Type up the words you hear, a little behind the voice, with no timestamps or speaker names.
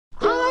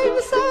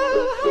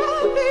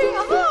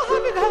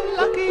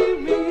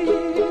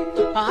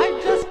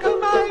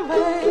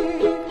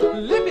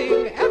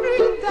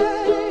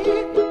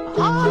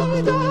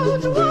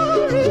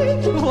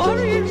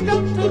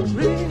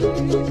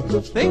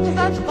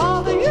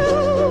bother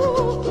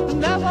you,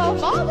 never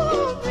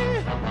bother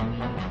me.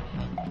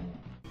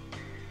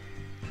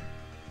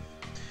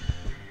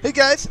 Hey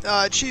guys,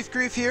 Chief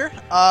Grief here.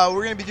 We're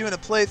going to be doing a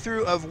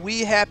playthrough of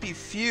We Happy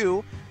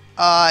Few.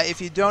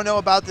 If you don't know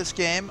about this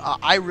game,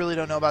 I really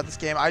don't know about this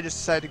game. I just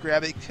decided to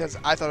grab it because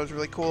I thought it was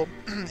really cool.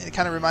 It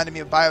kind of reminded me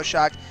of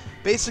BioShock.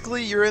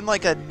 Basically, you're in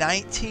like a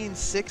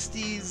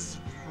 1960s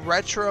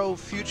retro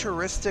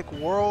futuristic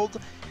world,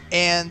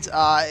 and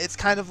it's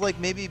kind of like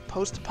maybe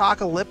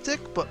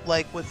post-apocalyptic, but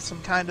like with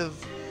some kind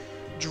of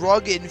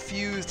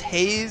drug-infused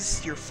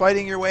haze. You're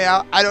fighting your way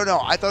out. I don't know.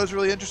 I thought it was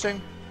really interesting.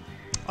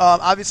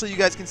 Obviously, you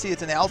guys can see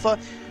it's an alpha.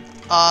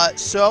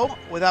 So,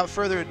 without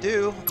further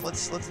ado,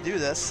 let's do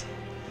this.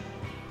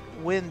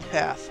 Wind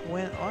path.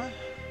 Wind what?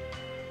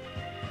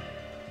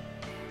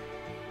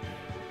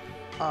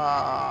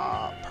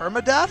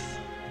 Permadeath?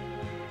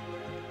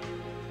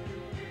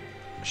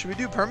 Should we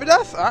do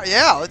permadeath?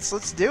 Yeah,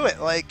 let's do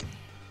it. Like,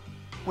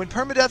 when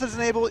permadeath is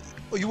enabled,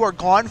 you are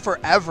gone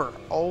forever.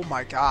 Oh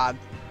my god.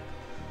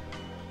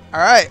 All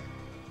right.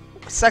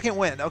 Second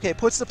wind. Okay,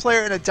 puts the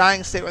player in a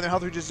dying state when their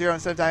health reaches 0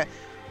 instead of dying.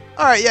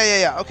 All right,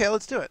 yeah. Okay,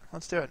 let's do it.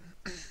 Let's do it.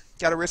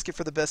 Gotta risk it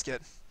for the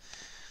biscuit.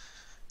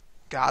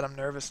 God, I'm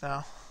nervous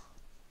now.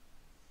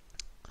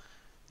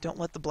 Don't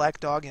let the black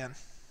dog in.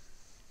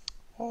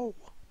 Oh.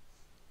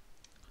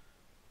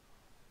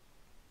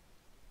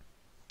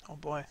 Oh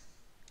boy.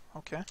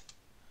 Okay.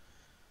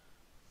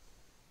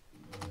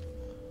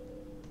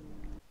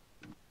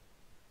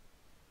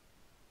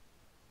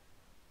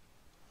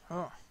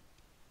 Oh.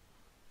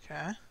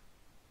 Okay.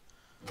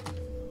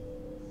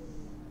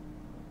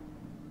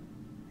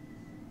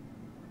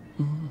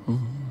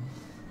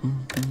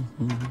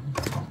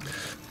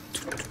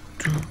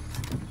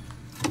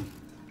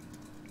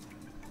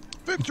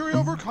 Victory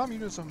over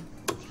communism.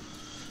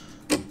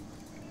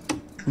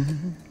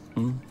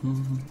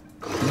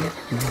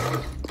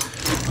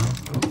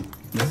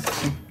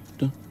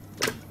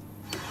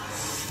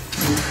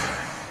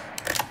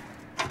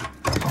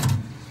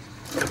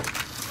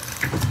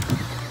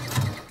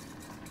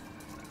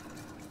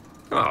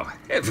 Oh,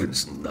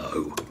 heavens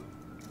no.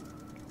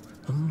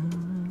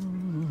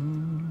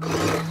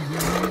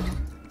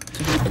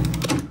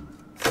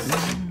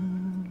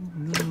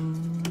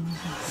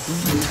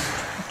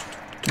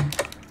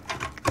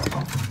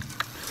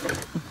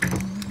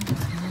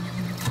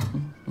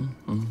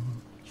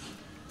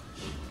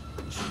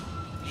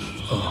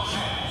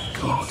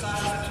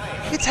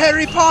 It's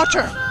Harry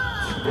Potter!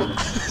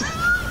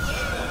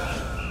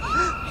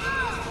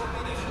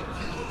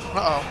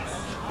 Uh-oh.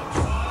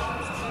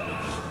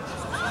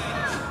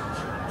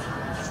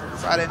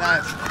 Friday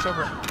night,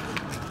 October.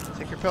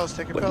 Take your pills,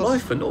 take your When pills.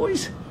 life for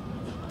noise,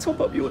 top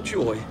up your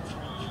joy.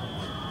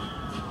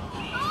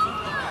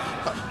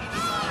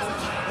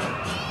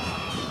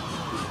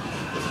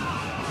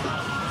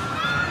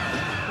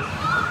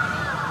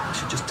 I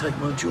should just take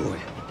my joy,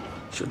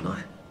 shouldn't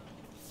I?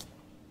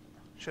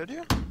 Should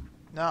you?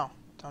 No,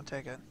 don't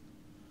take it.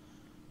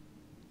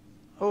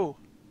 Oh.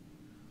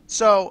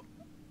 So,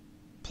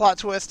 plot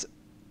twist.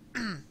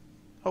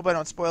 Hope I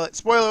don't spoil it.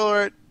 Spoiler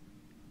alert!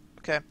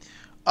 Okay.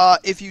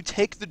 If you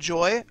take the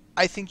joy,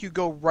 I think you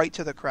go right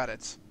to the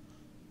credits.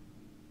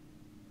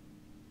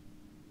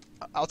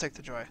 I'll take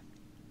the joy.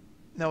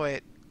 No,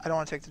 wait. I don't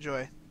want to take the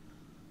joy.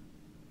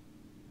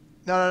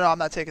 No, I'm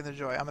not taking the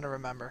joy. I'm going to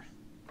remember.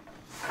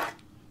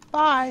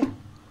 Bye!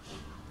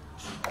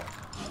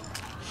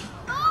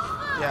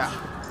 Yeah.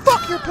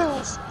 Fuck your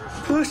pills!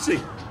 Percy!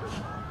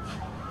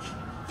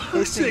 Hastings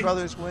Percy!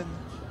 Brothers win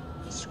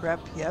Scrap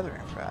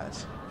Gathering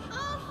Prize.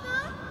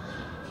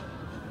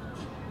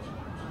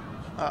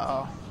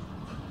 Uh-oh.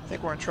 I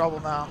think we're in trouble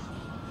now.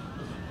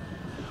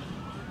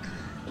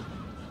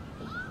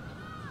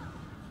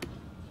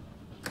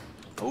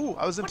 Ooh,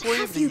 I was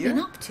Employee of the Year. What have you been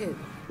up to?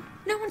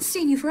 No one's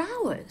seen you for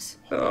hours.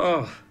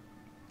 Oh,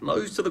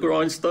 nose to the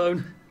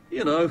grindstone,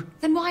 you know.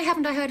 Then why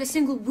haven't I heard a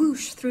single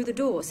whoosh through the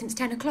door since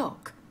 10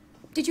 o'clock?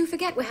 Did you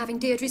forget we're having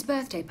Deirdre's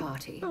birthday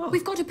party? Oh.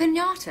 We've got a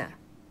piñata.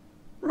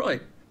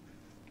 Right.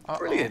 Uh-oh.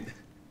 Brilliant.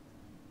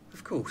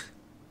 Of course.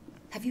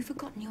 Have you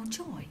forgotten your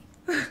joy?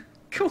 Of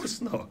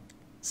course not.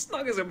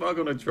 Snug as a bug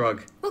on a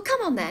drug. Well, come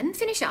on then,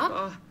 finish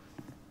up.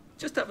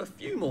 Just have a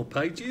few more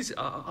pages.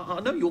 I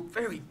know you're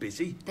very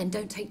busy. Then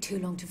don't take too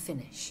long to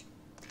finish.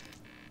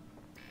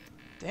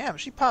 Damn,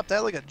 she popped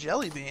out like a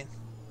jelly bean.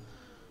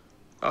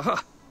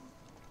 Aha!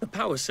 The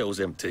power cell's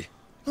empty.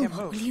 Well, Can't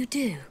what move. will you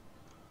do?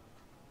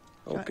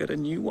 I'll get a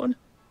new one.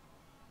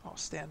 Oh,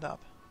 stand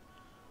up.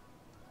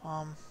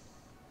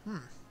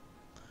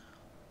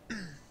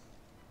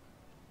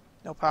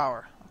 No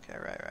power. Okay,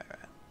 right.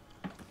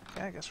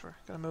 Okay, I guess we're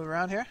gonna move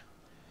around here.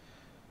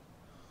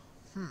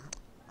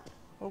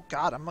 Oh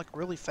god, I'm like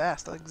really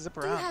fast. I like zip Do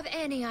you around. have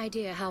any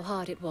idea how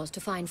hard it was to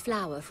find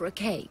flour for a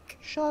cake?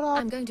 Shut up.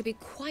 I'm going to be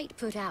quite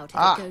put out if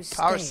it goes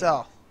power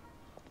stale. cell.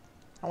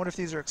 I wonder if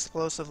these are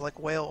explosive like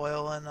whale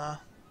oil and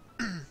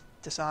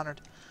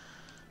Dishonored.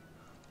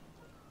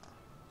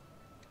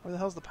 Where the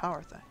hell's the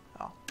power thing?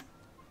 Oh.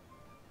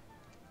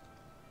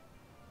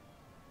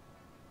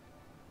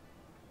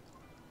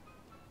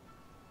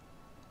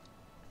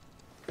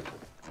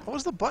 What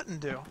does the button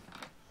do?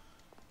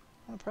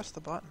 I want to press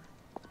the button.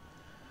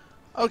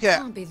 Okay. It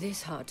can't be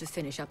this hard to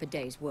finish up a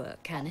day's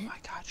work, can it? Oh my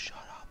god, shut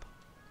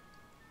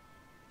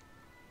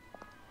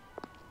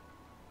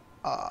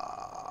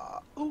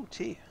up. Ooh,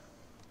 tea.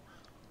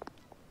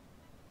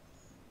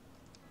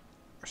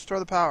 Restore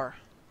the power.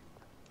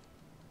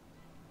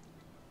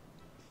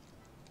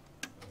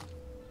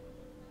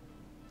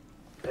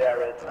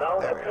 There is now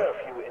There a we go.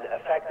 curfew in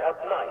effect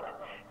at night.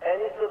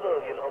 Any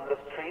civilian on the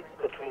streets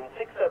between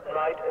 6 at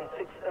night and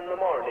 6 in the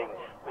morning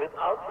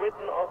without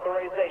written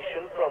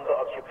authorization from the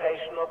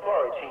occupation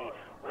authority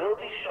will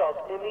be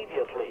shot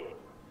immediately.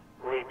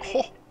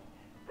 Repeat. Oh.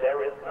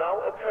 There is now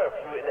a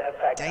curfew in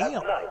effect Damn.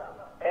 at night.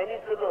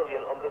 Any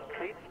civilian on the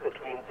streets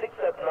between 6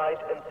 at night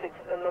and 6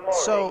 in the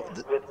morning So,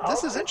 without this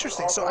is written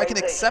interesting. So I can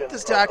accept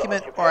this authorization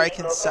document from or the I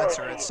can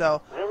censor it. occupation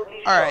So, authority will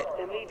be alright. shot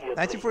immediately.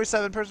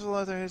 1947, personal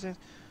authorization.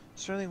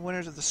 Sterling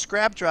winners of the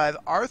scrap drive.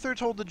 Arthur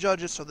told the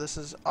judges, so this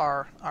is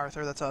our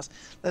Arthur, that's us,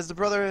 as the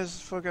brother of his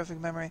photographic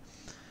memory.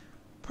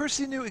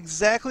 Percy knew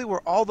exactly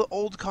where all the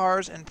old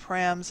cars and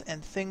prams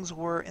and things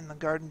were in the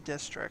Garden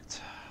District.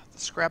 The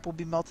scrap will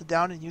be melted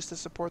down and used to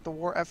support the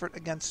war effort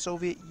against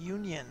Soviet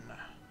Union.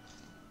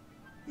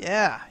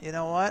 Yeah, you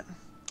know what?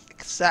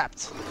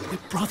 Accept. We're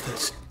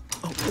brothers.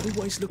 I'll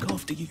always look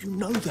after you, you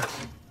know that.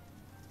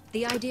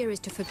 The idea is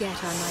to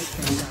forget our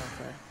nightmares,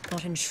 Arthur,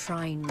 not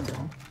enshrine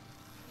them.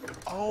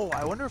 Oh,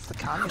 I wonder if the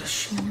How does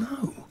communists she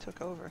know?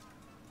 took over.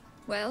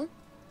 Well,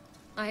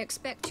 I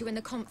expect you in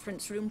the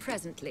conference room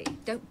presently.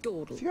 Don't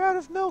dawdle. If you're out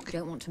of You milk.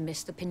 don't want to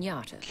miss the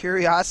pinata.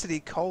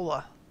 Curiosity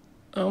Cola.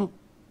 No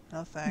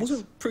thanks.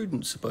 Wasn't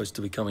Prudence supposed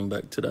to be coming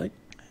back today?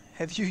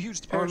 Have you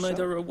used I Parasol? made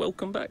her a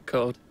welcome back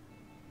card.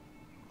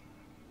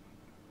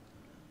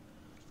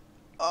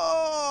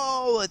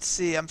 Oh, let's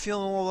see. I'm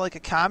feeling a little like a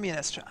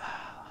communist.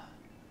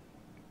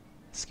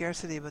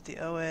 Scarcity, but the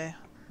OA.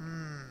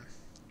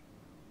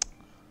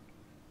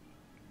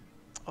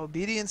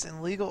 Obedience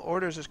in legal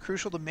orders is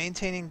crucial to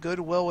maintaining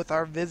goodwill with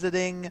our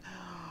visiting.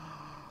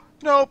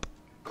 Nope.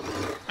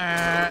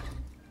 I'm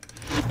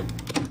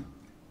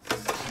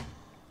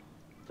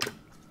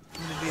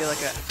gonna be like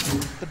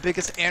the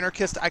biggest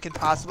anarchist I can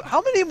possibly.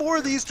 How many more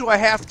of these do I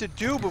have to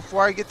do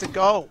before I get to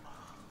go?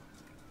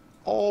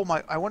 Oh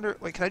my! I wonder.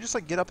 Wait, can I just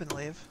like get up and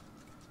leave?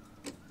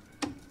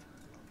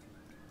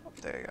 Oh,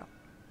 there you go.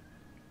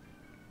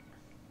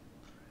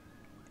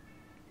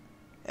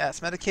 Yes,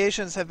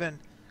 medications have been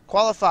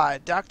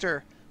qualified.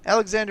 Dr.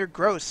 Alexander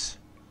Gross.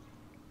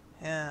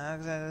 Yeah,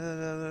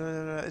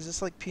 Alexander, is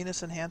this like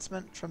penis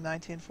enhancement from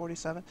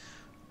 1947?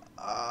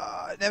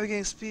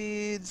 Navigating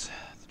speeds.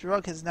 The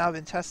drug has now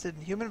been tested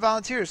in human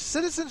volunteers.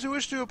 Citizens who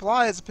wish to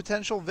apply as a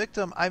potential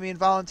victim,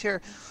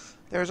 volunteer,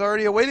 there's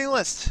already a waiting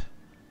list.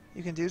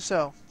 You can do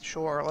so.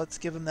 Sure, let's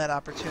give them that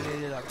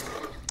opportunity to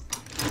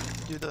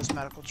do those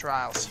medical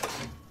trials.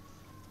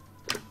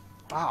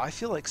 Wow, I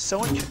feel like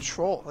so in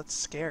control. That's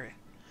scary.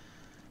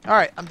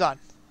 Alright, I'm done.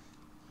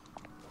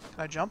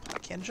 Can I jump? I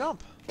can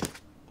jump.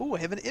 Ooh, I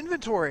have an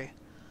inventory.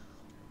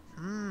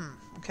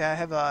 Okay, I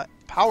have a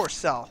power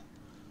cell.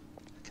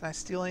 Can I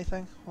steal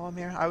anything while I'm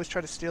here? I always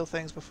try to steal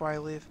things before I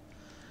leave.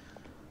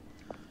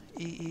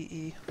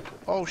 E.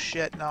 Oh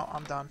shit, no,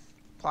 I'm done.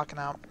 Clocking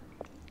out.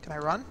 Can I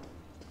run?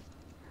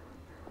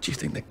 Do you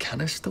think the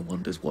canister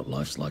wonders what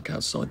life's like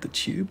outside the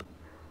tube?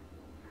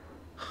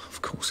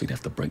 Of course, he'd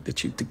have to break the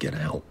tube to get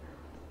out.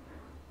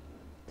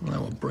 That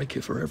would break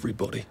it for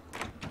everybody.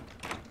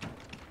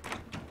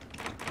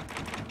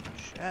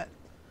 Shit.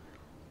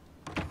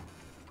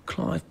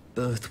 Clive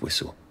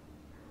Birthwhistle.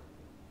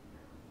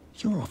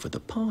 You're off at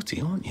the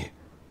party, aren't you?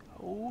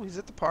 Oh, he's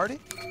at the party?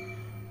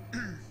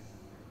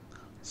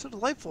 So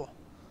delightful.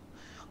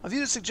 Of you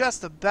to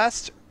suggest the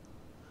best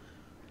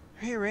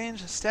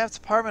rearranged staff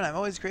department, I'm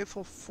always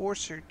grateful for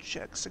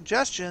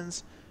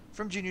suggestions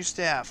from junior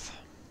staff.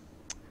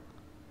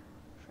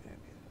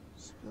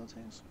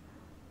 Buildings.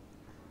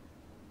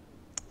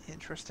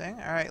 Interesting.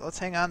 Alright, let's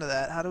hang on to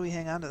that. How do we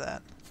hang on to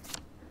that?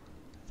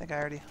 I think I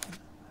already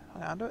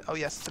hung on to it. Oh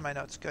yes, it's in my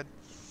notes. Good.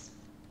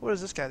 What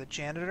is this guy, the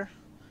janitor?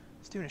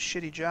 He's doing a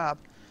shitty job.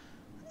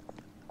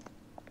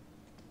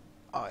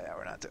 Oh yeah,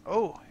 we're not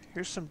oh,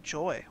 here's some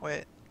joy.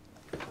 Wait.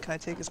 Can I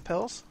take his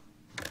pills?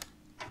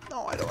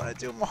 No, I don't want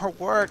to do more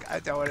work. I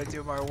don't want to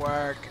do more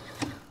work.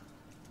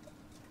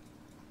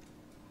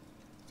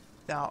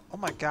 Now, oh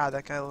my god,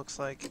 that guy looks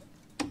like...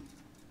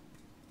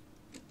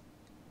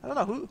 I don't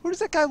know, who does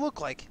that guy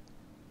look like?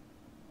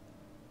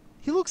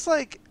 He looks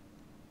like...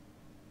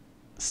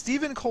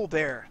 Stephen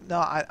Colbert. No,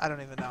 I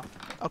don't even know.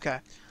 Okay.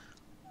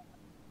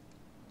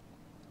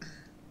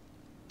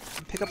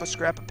 Pick up a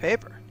scrap of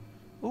paper.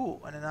 Ooh,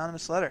 an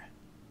anonymous letter.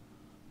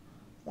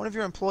 One of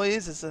your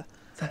employees is a...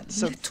 That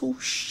little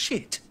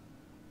shit.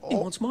 He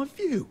Oh. wants my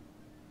view.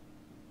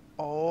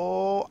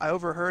 Oh, I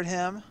overheard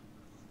him.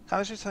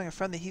 Conversation's telling a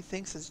friend that he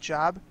thinks his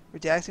job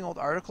redacting old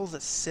articles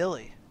is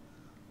silly.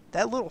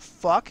 That little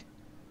fuck.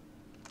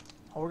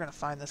 Oh, we're gonna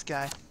find this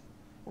guy.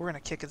 We're gonna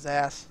kick his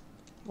ass.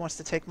 He wants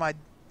to take my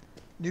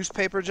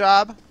newspaper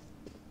job.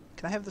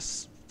 Can I have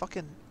this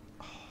fucking...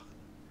 Oh.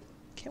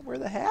 can't wear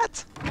the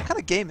hat? What kind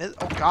of game is...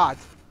 Oh, God.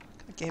 What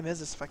kind of game is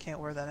this if I can't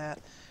wear that hat?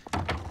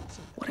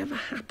 Whatever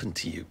happened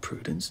to you,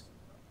 Prudence?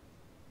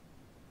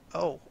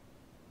 Oh.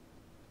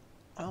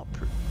 Oh,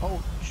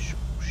 oh.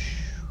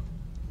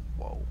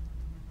 Whoa.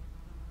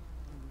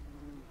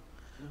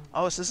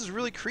 Oh, so this is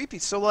really creepy.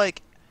 So,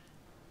 like...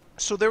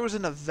 So there was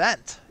an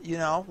event, you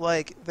know?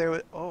 Like, there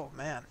was... Oh,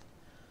 man.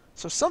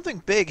 So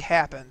something big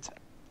happened.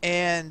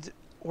 And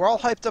we're all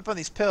hyped up on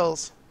these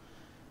pills.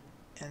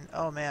 And,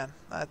 oh, man.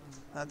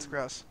 That's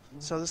gross.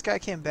 So this guy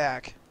came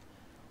back.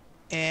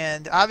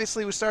 And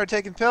obviously we started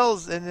taking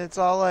pills, and it's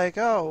all like,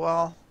 oh,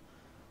 well,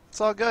 it's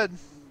all good.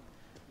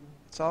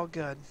 It's all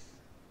good.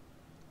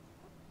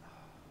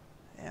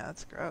 Yeah,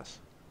 that's gross.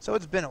 So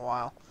it's been a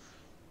while.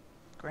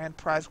 Grand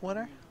prize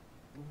winner.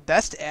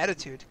 Best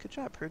attitude. Good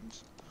job,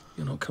 Prudence.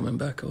 You're not coming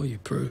back, are you,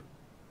 Prue?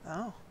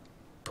 No.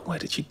 But where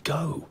did she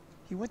go?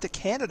 He went to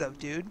Canada,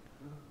 dude.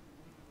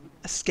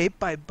 Escaped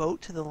by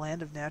boat to the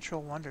land of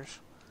natural wonders.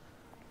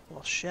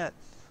 Well, shit.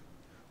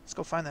 Let's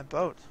go find that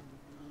boat.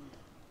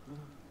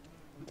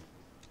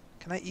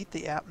 Can I eat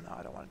the app? No,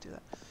 I don't want to do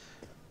that.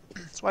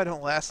 That's why I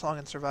don't last long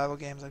in survival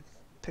games. I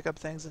pick up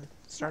things and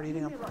start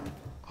eating them.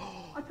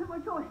 I took my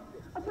toy.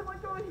 I took my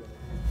toy.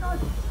 No.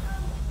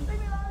 Leave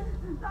me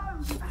alone. No.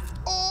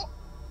 Oh!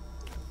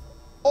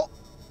 Oh!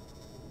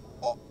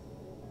 Oh!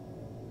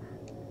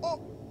 Oh!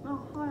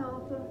 Oh, hi,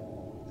 Arthur.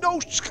 No,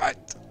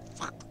 Scott!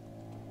 Fuck.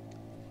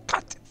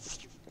 God.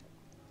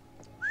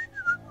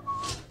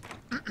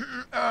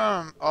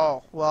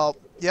 Oh, well,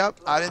 yep,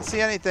 I didn't see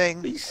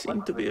anything. We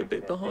seem to be a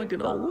bit behind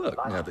in our work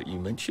now that you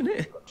mention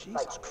it.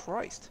 Jesus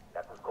Christ.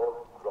 That was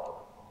called grog.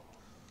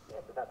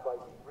 Yes, and that's why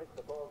we written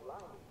the ball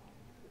line.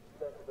 It's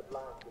turned to the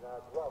blind in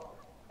our grog.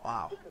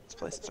 Wow, this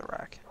place is a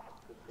wreck.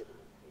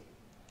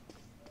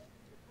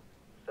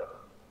 So,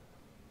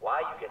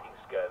 why are you getting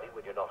scurvy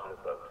when you're not in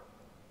a boat?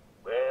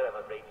 Well,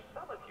 I'm afraid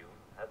some of you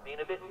have been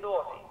a bit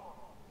naughty.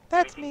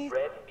 That's You're eating me.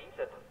 bread and meat,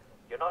 and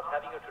you're not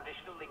having a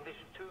traditional English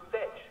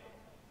 2-veg.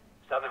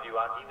 Some of you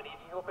aren't even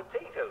eating your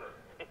potatoes.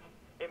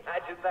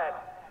 Imagine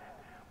that.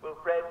 Well,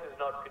 bread does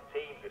not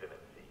contain vitamin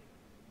C.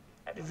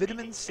 And if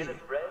Vitamin eating C.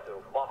 millet bread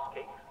or moss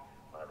cakes,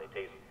 while they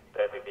taste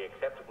perfectly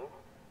acceptable,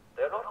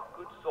 they're not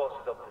good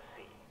sources of the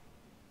sea.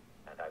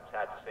 And I'm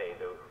sad to say,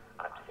 though,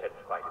 I've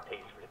developed quite a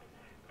taste for it.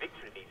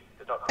 Victory meat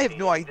does not I have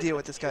no contain idea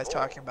what this vitamin guy's C at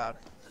all. talking about.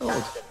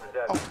 Oh,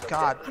 Oh,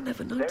 God. I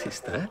never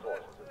noticed that.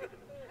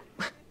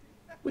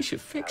 We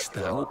should fix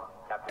that, or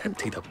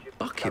empty the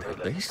bucket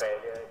at least.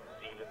 Australia,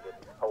 New Zealand,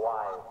 and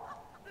Hawaii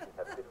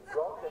have been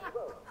grog and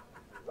road,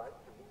 like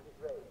the English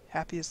race.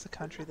 Happy is the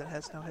country that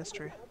has no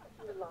history.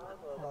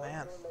 Oh,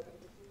 man.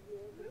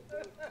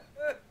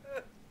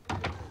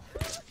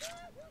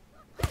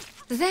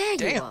 There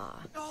Damn. you are.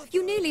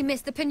 You nearly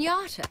missed the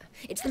piñata.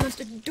 It's the most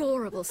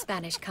adorable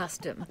Spanish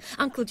custom.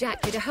 Uncle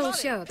Jack did a whole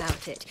show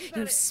about it.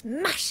 You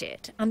smash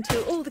it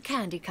until all the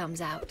candy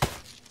comes out.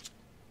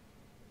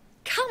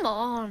 Come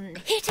on,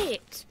 hit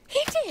it!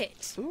 Hit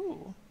it!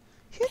 Ooh.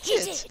 Hit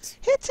Hit it. it.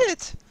 Hit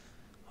it.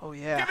 Oh,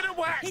 yeah. Give it a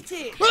whack! Hit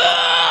it.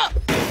 Ah!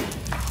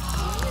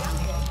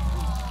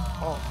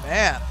 Oh,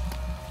 man.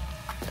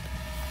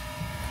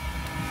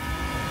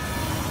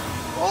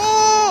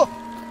 Oh!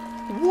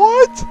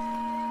 What?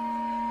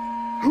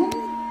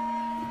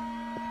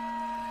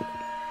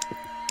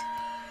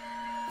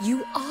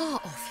 You are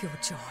off your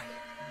joy.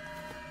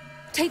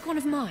 Take one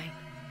of mine.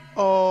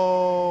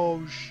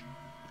 Oh,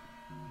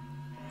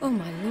 Oh,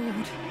 my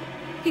lord.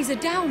 He's a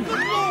downer.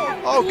 Oh,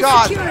 Call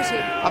God. Security.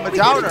 I'm a We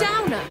got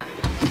downer. downer.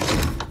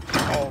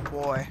 Oh,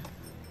 boy.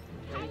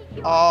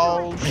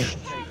 Oh,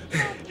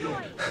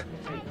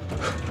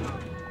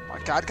 my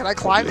God. Can I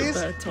climb Probably a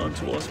these? bad time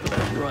to ask for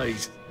that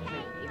raise.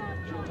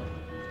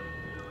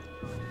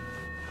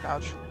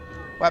 Crouch.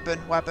 Weapon.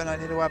 Weapon. I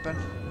need a weapon.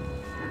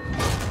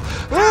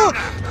 Ah!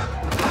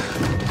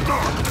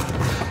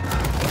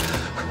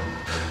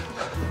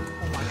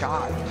 Oh, my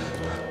God.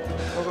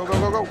 Go, go, go,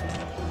 go, go.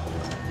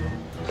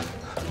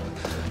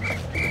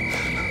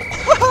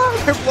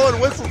 They're blowing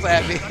whistles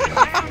at me.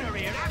 Downer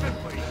here,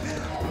 haven't we?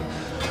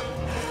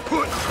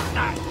 Put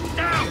that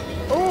down!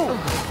 Oh.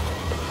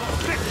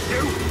 Fix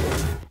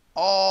you!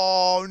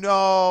 Oh,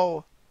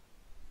 no.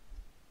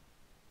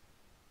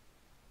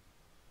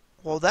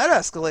 Well, that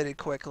escalated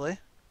quickly.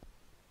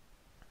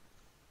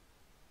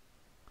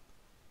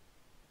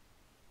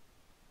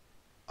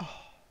 Oh.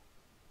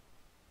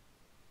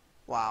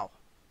 Wow.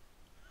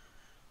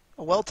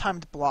 A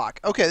well-timed block.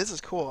 Okay, this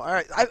is cool. All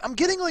right, I'm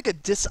getting like a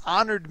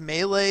Dishonored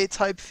melee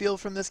type feel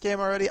from this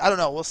game already. I don't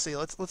know. We'll see.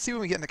 Let's see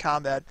when we get into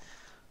combat.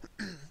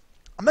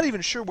 I'm not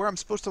even sure where I'm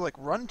supposed to like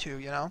run to.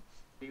 You know.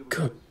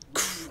 Good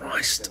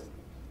Christ.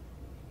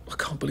 I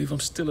can't believe I'm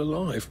still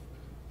alive.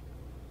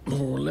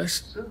 More or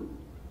less.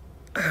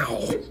 Ow.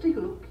 Let's take a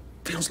look.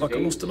 Feels like I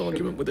lost an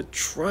argument with a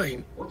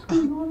train. What's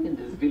going on in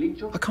the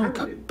village of I can't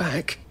Hamlin? go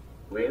back.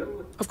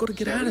 Well, I've got to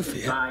get out of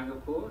here. flying,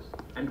 of course,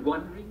 and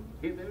wandering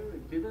hither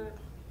and thither.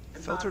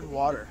 And Filtered laughing,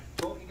 water.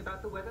 Talking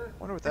about the weather.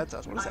 Wonder what that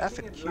does. What is F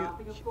and Q?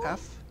 Laughing, of course.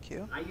 F,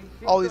 Q? I insist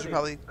All these on are it.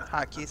 probably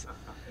hotkeys.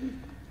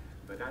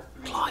 But as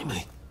for Blimey.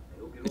 I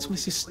hope you'll It's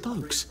Mrs.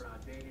 Stokes.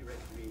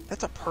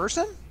 That's a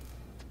person?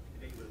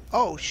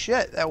 Oh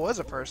shit, that was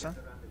a person.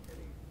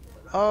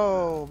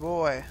 Oh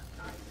boy.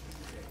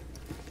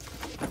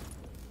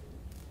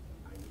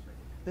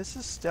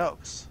 Mrs.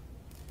 Stokes.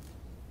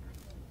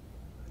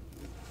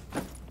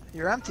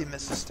 You're empty,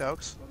 Mrs.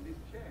 Stokes.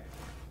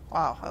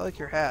 Wow, I like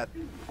your hat.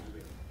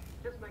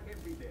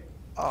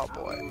 Oh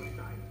boy.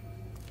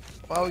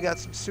 Well, we got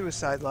some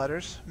suicide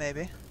letters,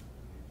 maybe.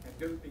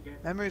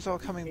 Memories all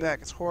coming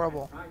back. It's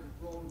horrible.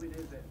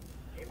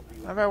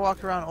 Whenever I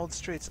walk around old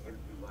streets,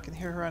 I can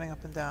hear her running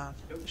up and down.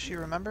 Does she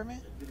remember me?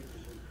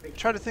 I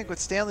try to think what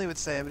Stanley would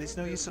say, but he's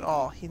no use at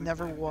all. He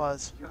never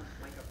was.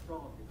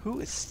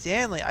 Who is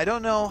Stanley? I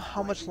don't know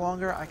how much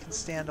longer I can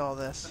stand all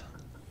this.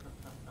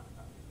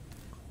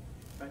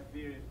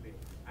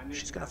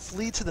 She's gonna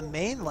flee to the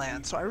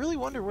mainland, so I really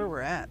wonder where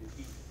we're at.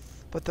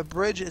 But the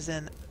bridge is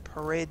in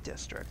Parade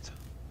District.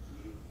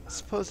 I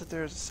suppose that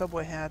there's a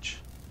subway hatch.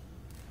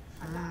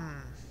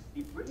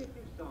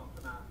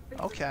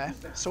 Okay,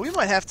 so we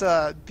might have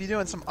to be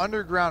doing some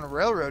Underground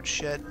Railroad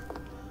shit.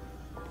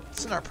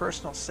 It's in our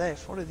personal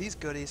safe. What are these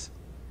goodies?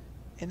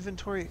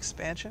 Inventory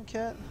expansion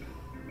kit?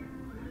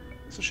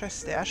 So should I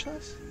stash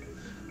this?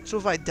 So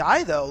if I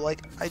die though,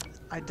 like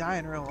I die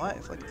in real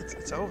life, like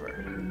it's over.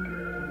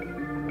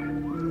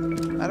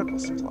 Medical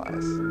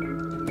supplies.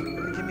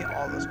 Give me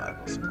all those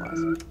medical supplies.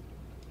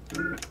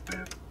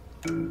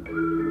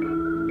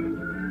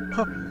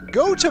 Huh.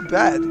 Go to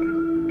bed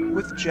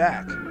with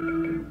Jack.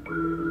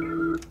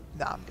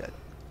 Nah, I'm good.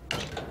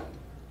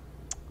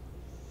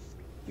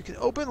 You can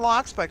open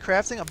locks by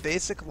crafting a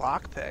basic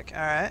lockpick.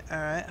 Alright,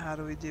 alright. How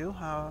do we do?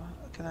 How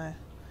can I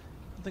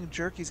don't think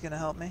jerky's gonna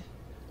help me.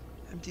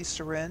 Empty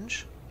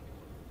syringe.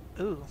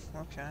 Ooh,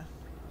 okay. I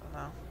don't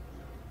know.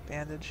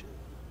 Bandage.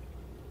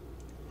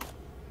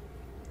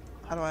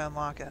 How do I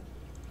unlock it?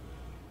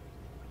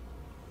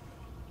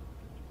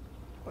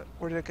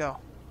 Where did it go?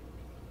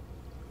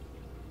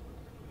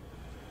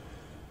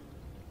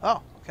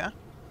 Oh, okay.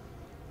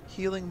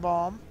 Healing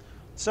balm.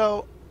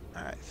 So,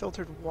 alright,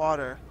 filtered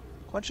water.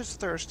 Quenches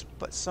thirst,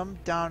 but some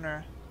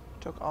downer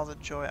took all the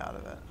joy out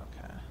of it.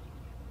 Okay.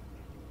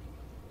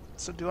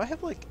 So do I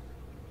have like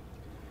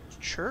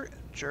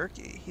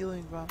jerky,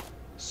 healing balm?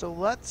 So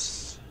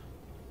let's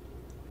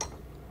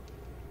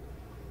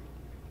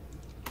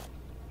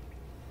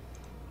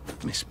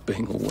Miss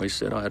Bing always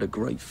said I had a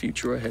great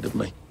future ahead of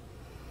me.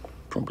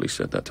 Probably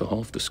said that to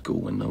half the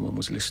school when no one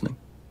was listening.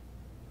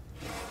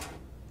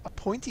 a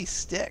pointy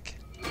stick.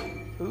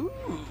 Ooh,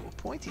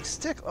 pointy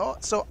stick. Oh,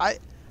 so I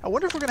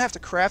wonder if we're gonna have to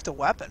craft a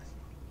weapon.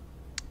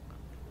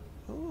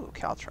 Ooh,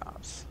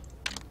 caltrops.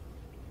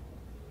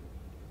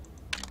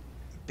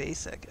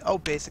 Basic. Oh,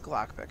 basic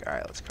lockpick. All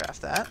right, let's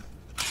craft that.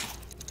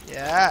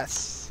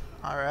 Yes.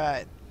 All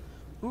right.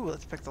 Ooh,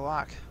 let's pick the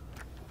lock.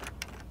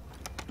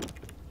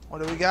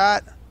 What do we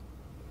got?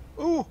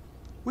 Ooh,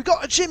 we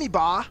got a Jimmy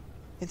bar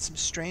and some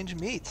strange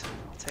meat.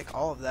 I'll take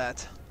all of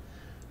that.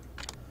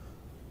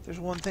 If there's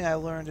one thing I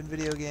learned in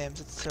video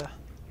games, it's to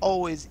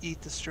always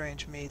eat the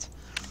strange meat.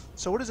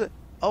 So what is it?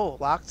 Oh,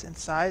 locked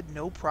inside?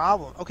 No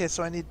problem. Okay,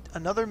 so I need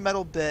another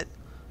metal bit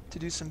to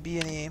do some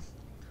B&E.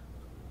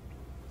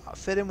 I'll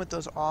fit in with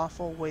those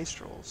awful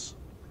wastrels.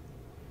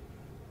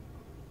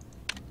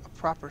 A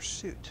proper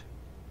suit.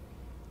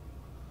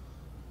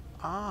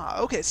 Ah,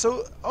 okay,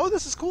 so, oh,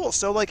 this is cool.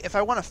 So, like, if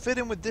I want to fit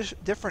in with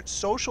different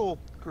social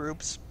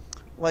groups,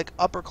 like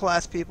upper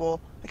class people,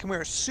 I can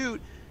wear a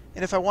suit.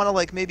 And if I want to,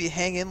 like, maybe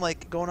hang in,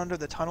 like, going under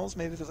the tunnels,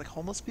 maybe there's, like,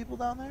 homeless people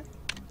down there,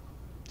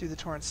 do the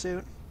torn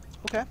suit.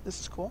 Okay, this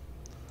is cool.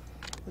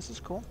 This is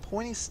cool.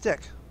 Pointy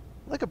stick.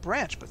 Like a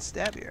branch, but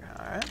stabbier.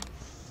 Alright.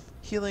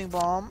 Healing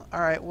balm.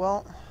 Alright,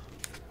 well,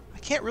 I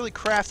can't really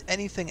craft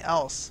anything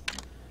else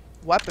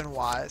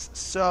weapon-wise,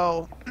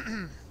 so I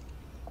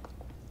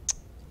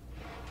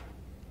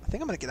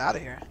think I'm going to get out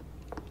of here.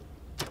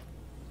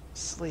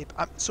 Sleep.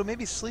 So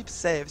maybe sleep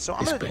save. So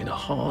I'm It's gonna... been a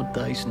hard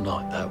day's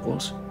night, that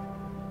was.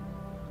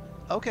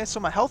 Okay, so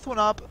my health went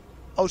up.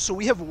 Oh, so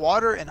we have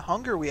water and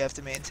hunger we have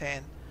to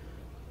maintain.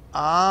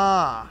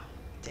 Ah.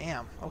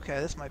 Damn. Okay,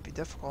 this might be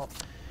difficult.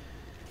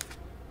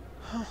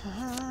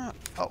 Oh,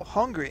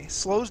 hungry.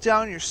 Slows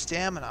down your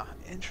stamina.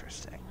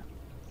 Interesting.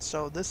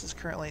 So this is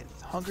currently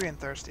hungry and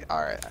thirsty.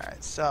 Alright,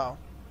 alright. So,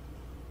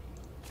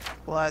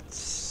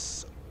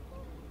 let's...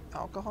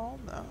 Alcohol?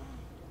 No.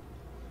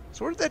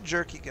 So where did that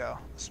jerky go?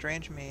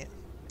 Strange meat.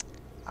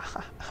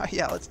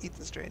 Yeah, let's eat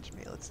the strange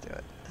meat. Let's do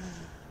it.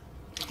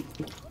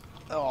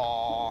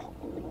 Oh.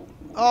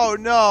 Oh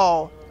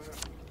no.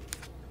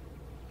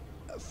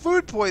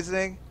 Food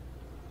poisoning.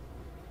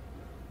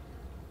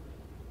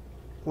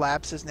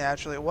 Lapses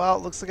naturally. Well,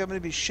 it looks like I'm going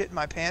to be shitting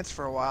my pants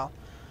for a while.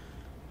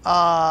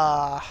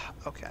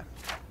 Okay.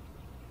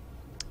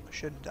 I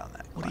should have done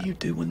that. What do you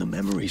do when the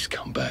memories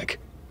come back?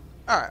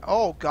 Alright.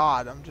 Oh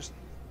god, I'm just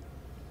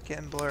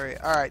getting blurry.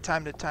 Alright,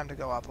 time to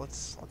go up.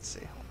 Let's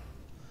see.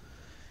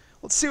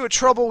 Let's see what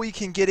trouble we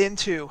can get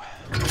into.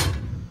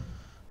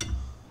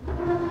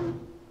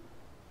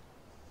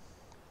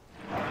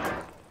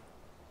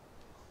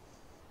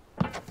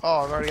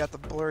 Oh, I've already got the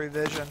blurry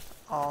vision.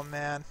 Oh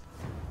man.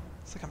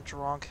 It's like I'm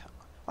drunk.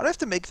 Why do I have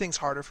to make things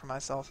harder for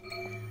myself?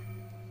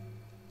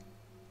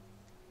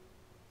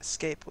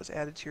 Escape was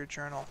added to your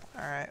journal.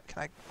 Alright,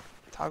 can I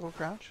toggle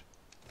crouch?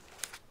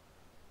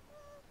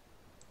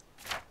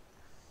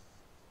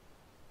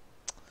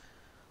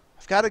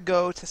 I've got to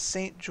go to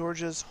St.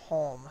 George's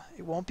home.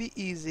 It won't be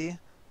easy.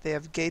 They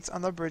have gates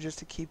on the bridges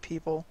to keep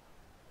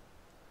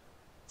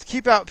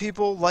out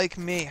people like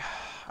me.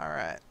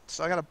 Alright,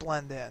 so I gotta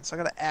blend in. So I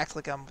gotta act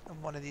like I'm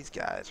one of these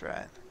guys,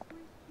 right?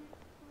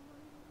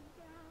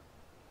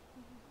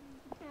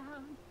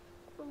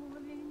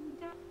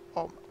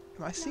 Oh,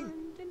 am I seeing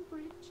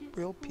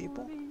real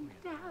people? Can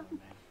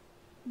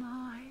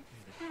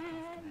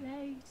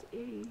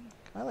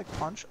I like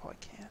punch? Oh, I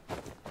can't.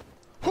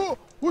 Oh,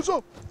 what's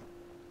up?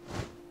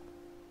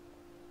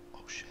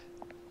 Oh shit.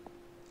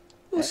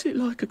 What's it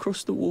like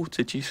across the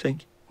water, do you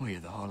think? We're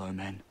the Hollow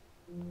Men.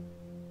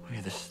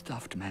 We're the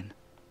Stuffed Men.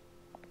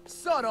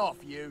 Sod off,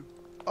 you!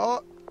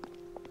 Oh.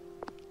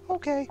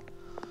 Okay.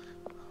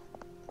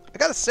 I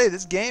gotta say,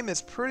 this game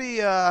is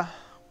pretty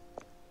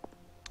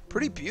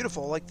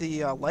beautiful. Like the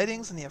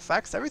lightings and the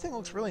effects, everything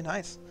looks really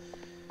nice.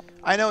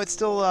 I know it's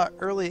still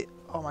early.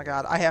 Oh my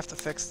god, I have to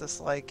fix this,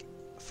 like,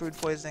 food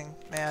poisoning.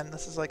 Man,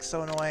 this is like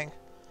so annoying.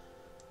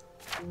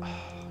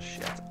 Oh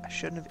shit, I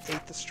shouldn't have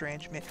ate the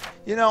strange meat.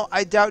 You know,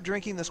 I doubt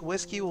drinking this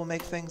whiskey will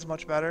make things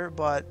much better,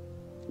 but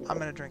I'm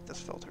gonna drink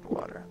this filtered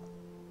water.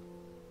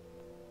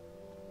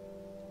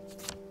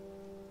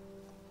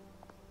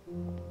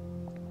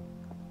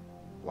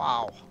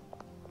 Wow.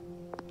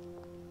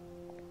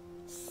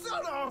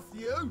 Sod off,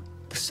 you!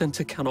 The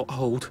centre cannot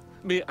hold.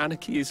 Mere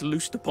anarchy is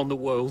loosed upon the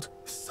world.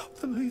 Stop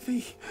the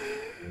movie.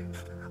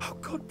 Oh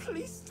God,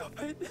 please stop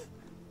it.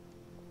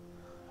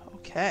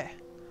 Okay.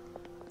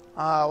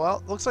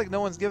 Well, looks like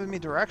no one's giving me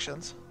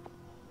directions.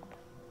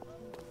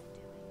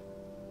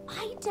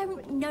 I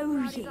don't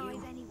know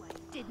you.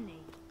 Didn't he?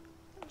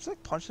 Just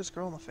like punch this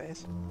girl in the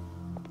face.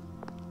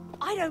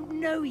 I don't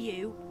know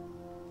you.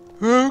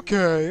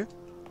 Okay. What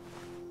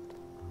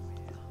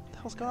the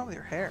hell's going on with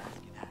your hair?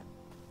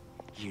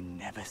 You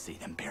never see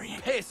them burying.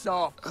 Piss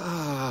off!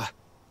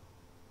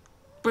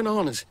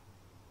 Bananas.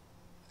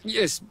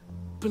 Yes,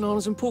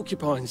 bananas and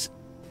porcupines.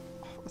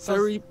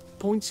 Very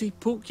pointy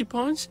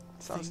porcupines.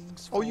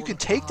 Sounds... Oh, you can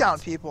take down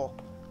people.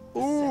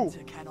 Ooh. The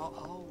center cannot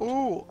hold.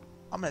 Ooh.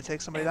 I'm gonna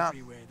take somebody down.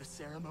 Everywhere the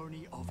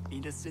ceremony of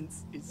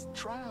innocence is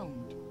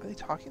drowned. Are they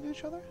talking to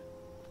each other?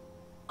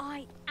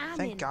 I am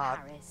Thank in God.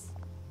 Paris.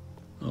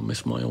 I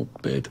miss my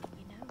old bed.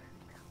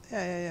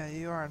 Yeah,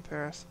 you are in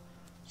Paris.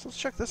 So let's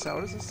check this out.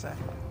 What does this say?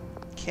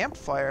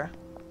 Campfire.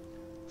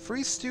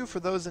 Free stew for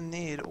those in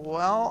need.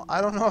 Well,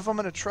 I don't know if I'm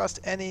gonna trust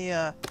any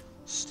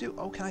stew.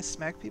 Oh, can I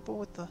smack people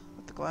with the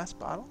glass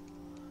bottle?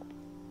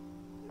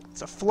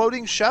 It's a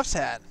floating chef's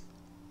hat.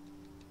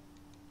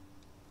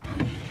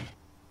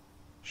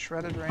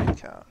 Shredded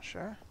raincoat,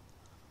 sure.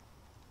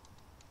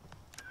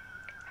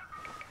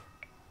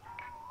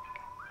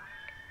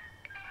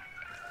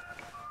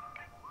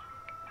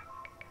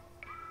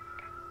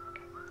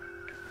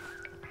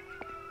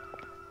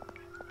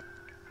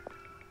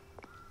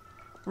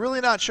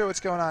 Really not sure what's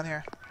going on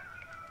here.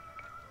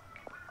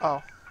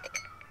 Oh.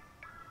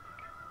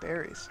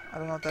 Berries. I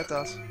don't know what that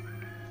does.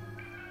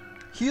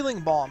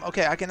 Healing balm.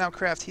 Okay, I can now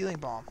craft healing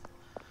balm.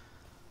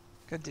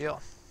 Good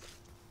deal.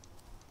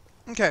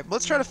 Okay,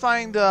 let's try to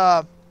find,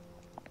 I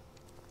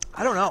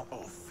don't know.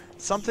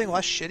 Something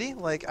less shitty?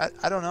 Like,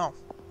 I don't know.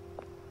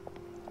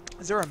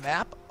 Is there a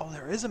map? Oh,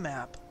 there is a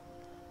map.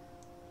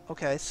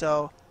 Okay,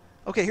 so...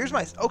 Okay, here's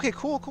my... Okay,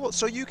 cool.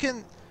 So you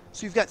can...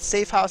 So you've got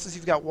safe houses,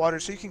 you've got water,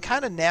 so you can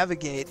kind of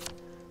navigate.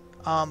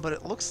 But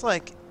it looks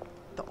like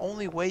the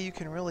only way you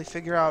can really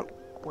figure out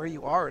where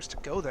you are is to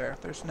go there.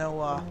 There's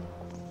no,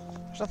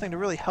 there's nothing to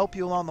really help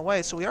you along the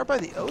way. So we are by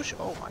the ocean.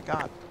 Oh my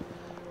god.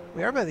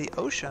 We are by the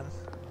ocean.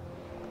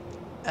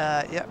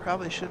 Yeah,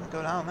 probably shouldn't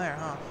go down there,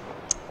 huh?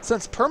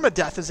 Since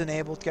permadeath is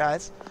enabled,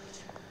 guys.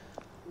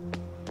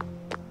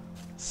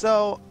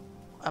 So,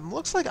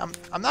 looks like I'm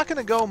not going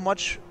to go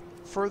much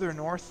further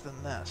north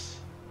than this.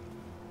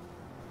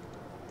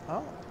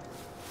 Oh.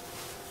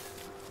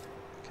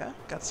 Okay,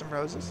 got some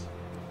roses.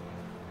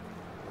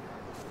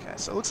 Okay,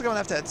 so it looks like I'm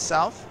going to have to head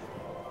south.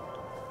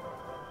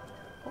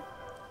 Oh,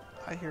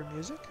 I hear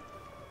music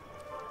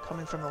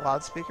coming from the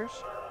loudspeakers.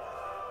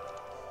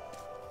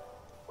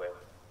 Well,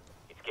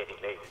 it's getting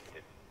late, isn't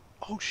it?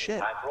 Oh, shit.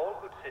 Time for all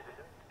good citizens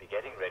to be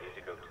getting ready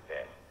to go to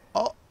bed.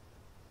 Oh.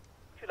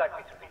 Would you like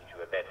me to read you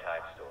a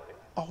bedtime story?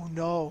 Oh,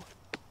 no.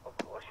 Of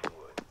course you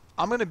would.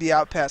 I'm going to be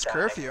out past Stand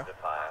next to curfew. the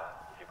fire,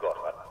 if you've got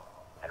one,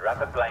 and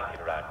wrap a blanket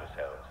around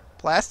yourselves.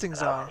 Blasting And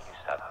zone. I'll tell you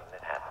something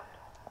that happened.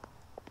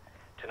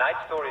 Tonight's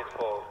story is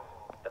called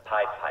The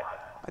Pied Piper.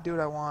 I do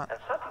what I want. And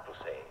some people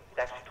say it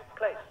actually took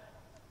place.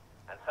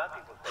 And some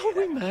people say Are it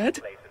we actually mad?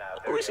 took place in our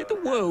Or very is it the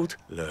own world?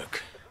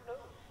 Look,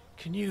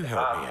 can you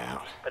help me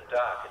out? Deep and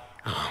dark and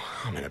Oh,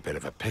 I'm in a bit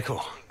of a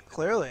pickle.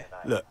 Clearly.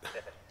 Look,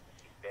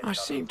 I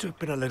seem to have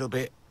been a little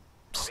bit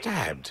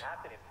stabbed.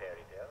 happen in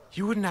fairy tales.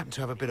 You wouldn't happen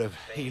to have a bit of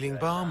healing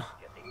balm?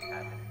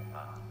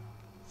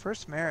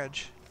 First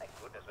marriage. Thank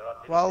goodness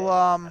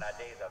Well,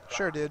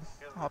 sure, dude.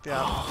 I'll help you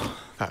out. Oh,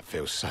 that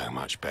feels so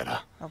much better.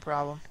 No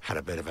problem. Had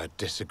a bit of a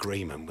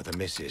disagreement with the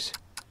missus.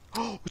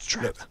 Oh, it's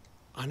trapped. Look,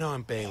 I know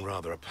I'm being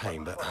rather a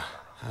pain, but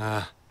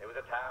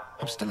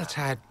I'm still a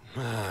tad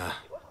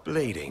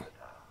bleeding.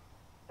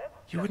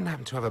 You wouldn't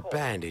happen to have a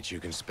bandage you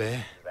can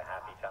spare?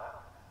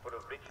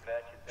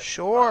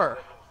 Sure.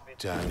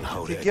 Don't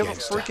hold You it give a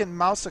against her. freaking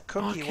mouse a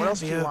cookie. I What else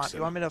do can't you be want? irksome.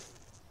 You want me to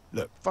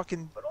Look,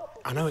 fucking...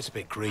 I know it's a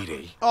bit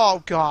greedy,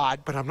 Oh,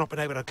 God. but I've not been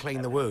able to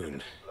clean the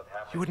wound.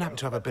 You wouldn't happen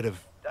to have a bit of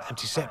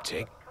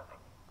antiseptic?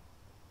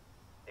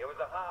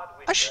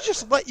 I should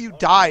just let you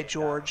die,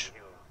 George.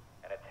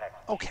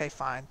 Okay,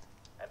 fine.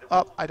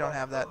 Oh, I don't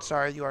have that.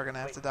 Sorry, you are going to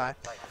have to die.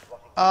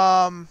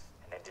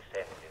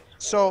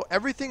 So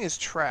everything is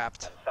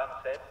trapped. Some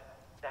said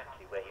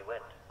exactly where he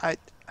went.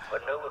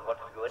 But no one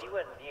wanted to go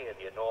anywhere near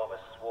the enormous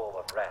swarm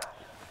of rats.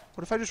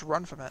 What if I just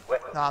run from it?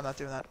 No, I'm not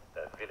doing that.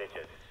 The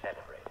villagers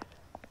celebrated.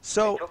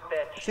 So,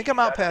 I think I'm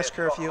out past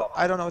curfew.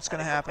 I don't know what's going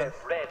to happen.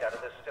 Bread out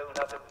of the stone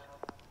ovens.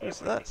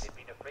 What's Everything this? they'd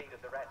been afraid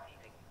of the rats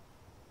eating,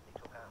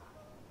 they took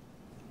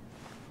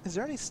out. Is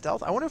there any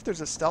stealth? I wonder if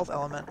there's a stealth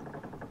element.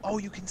 Oh,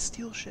 you can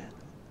steal shit.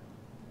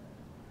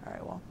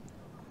 Alright, well.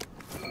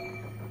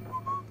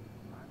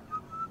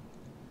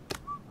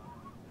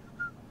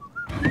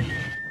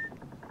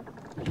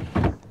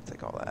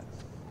 Take all that.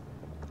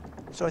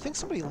 So I think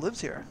somebody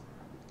lives here.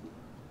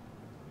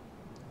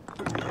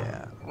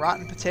 Yeah,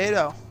 rotten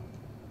potato.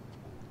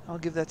 I'll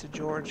give that to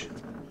George.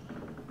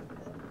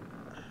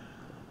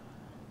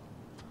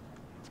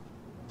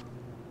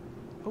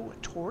 Oh, a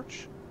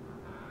torch.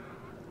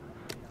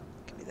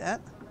 Give me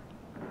that.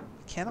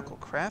 Mechanical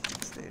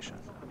crafting station.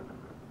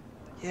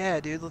 Yeah,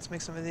 dude, let's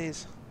make some of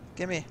these.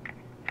 Gimme.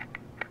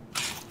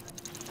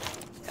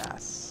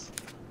 Yes.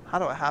 How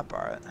do I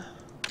hotbar it?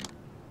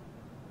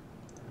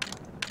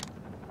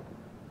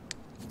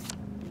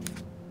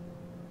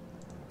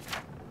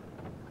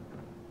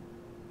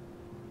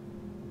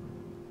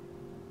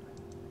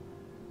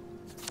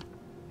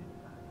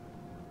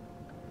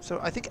 So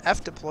I think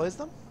F deploys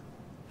them?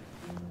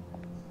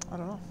 I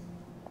don't know.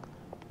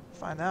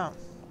 Find out.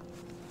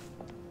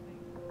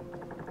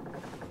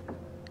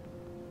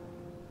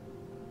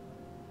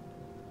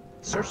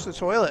 Search the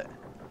toilet.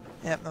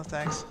 Yep, no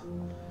thanks.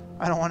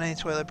 I don't want any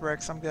toilet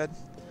bricks. I'm good.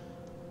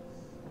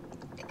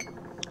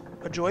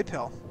 A joy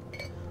pill.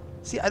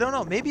 See, I don't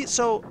know. Maybe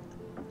so...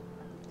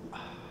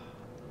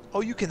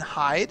 Oh, you can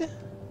hide?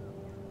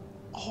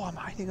 Oh, I'm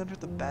hiding under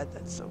the bed.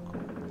 That's so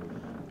cool.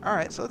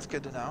 Alright, so that's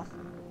good to know.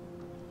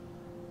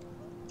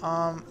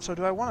 So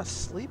do I want to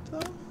sleep, though?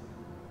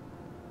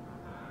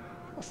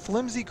 A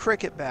flimsy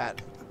cricket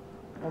bat.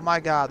 Oh my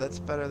god, that's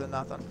better than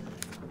nothing.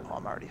 Oh,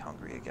 I'm already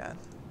hungry again.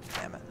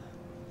 Damn it.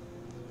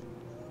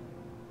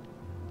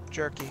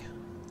 Jerky.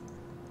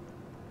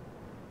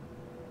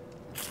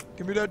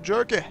 Give me that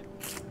jerky.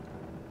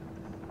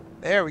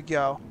 There we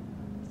go.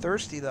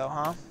 Thirsty, though,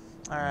 huh?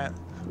 Alright.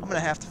 I'm gonna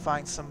have to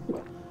find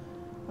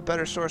a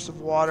better source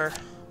of water.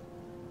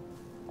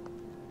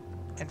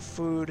 And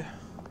food.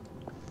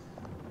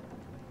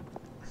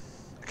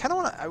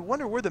 I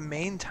wonder where the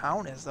main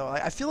town is, though.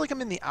 I feel like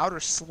I'm in the outer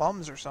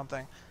slums or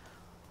something.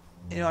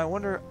 You know, I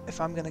wonder if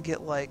I'm gonna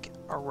get, like,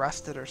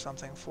 arrested or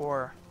something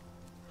for...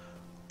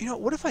 You know,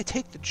 what if I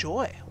take the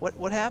joy?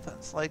 What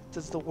happens? Like,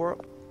 does the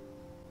world...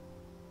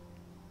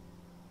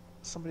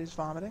 Somebody's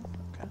vomiting?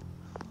 Okay.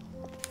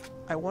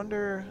 I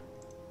wonder...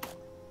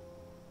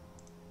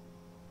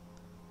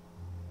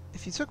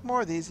 If you took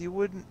more of these, you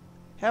wouldn't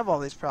have all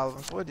these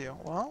problems, would you?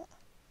 Well...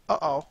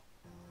 Uh-oh.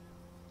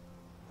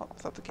 Oh, I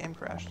thought the game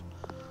crashed.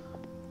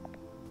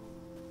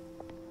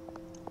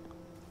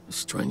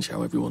 Strange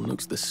how everyone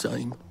looks the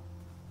same.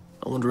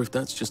 I wonder if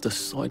that's just a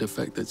side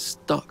effect that's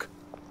stuck.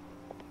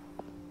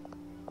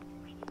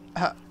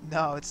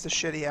 No, it's the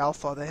shitty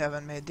alpha. They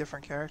haven't made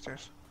different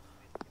characters.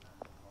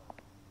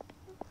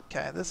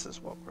 Okay, this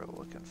is what we're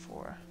looking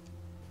for.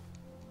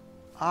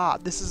 Ah,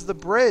 this is the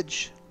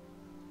bridge.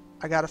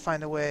 I gotta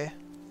find a way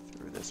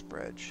through this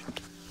bridge.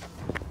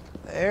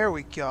 There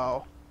we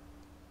go.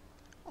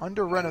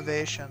 Under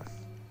renovation.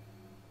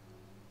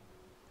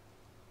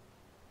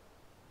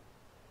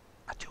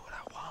 I do what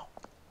I want.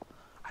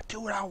 I do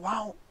what I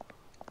want.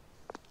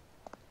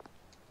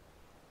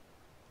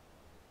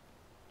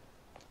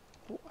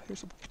 Oh, I hear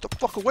some. Get the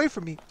fuck away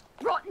from me.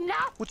 Rotten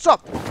now. What's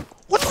up?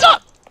 What's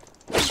up?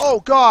 Oh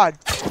God.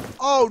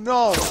 Oh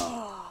no.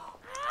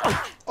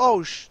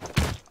 Oh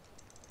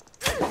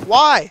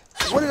Why?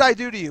 What did I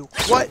do to you?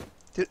 What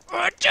did?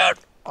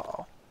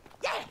 Uh-oh.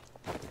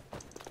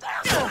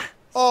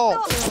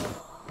 Oh.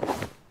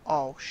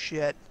 Oh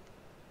shit.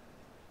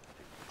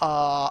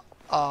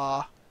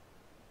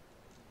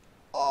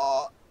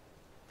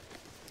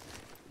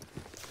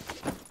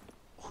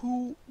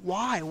 Who?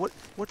 Why?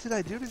 What did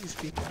I do to these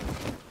people?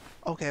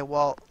 Okay,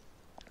 well.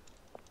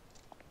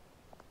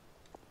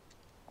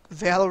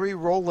 Valerie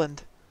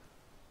Rowland.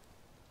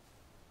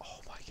 Oh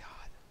my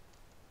god.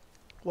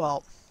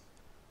 Well.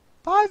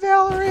 Bye,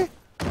 Valerie!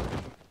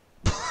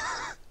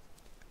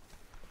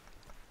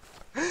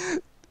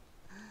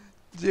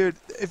 Dude,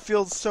 it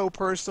feels so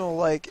personal,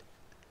 like...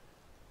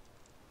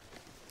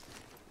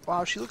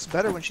 Wow, she looks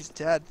better when she's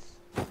dead.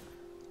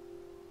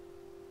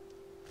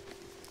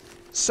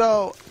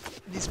 So,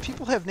 these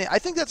people have names. I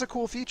think that's a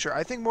cool feature.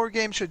 I think more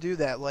games should do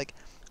that. Like,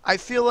 I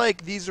feel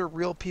like these are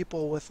real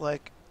people with,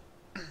 like,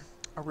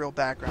 a real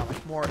background.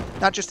 Like, more...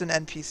 Not just an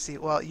NPC.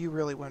 Well, you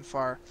really went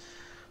far.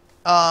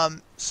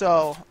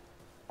 So...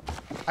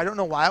 I don't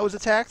know why I was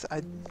attacked.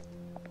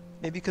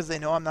 Maybe because they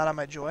know I'm not on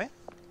my joy.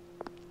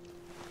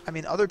 I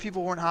mean, other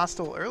people weren't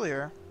hostile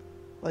earlier.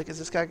 Like, is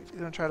this guy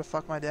gonna try to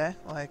fuck my day?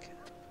 Like,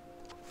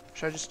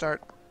 should I just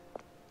start?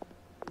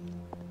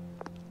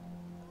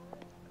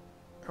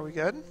 Are we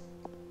good?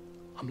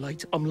 I'm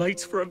late. I'm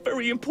late for a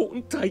very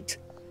important date.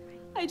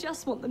 I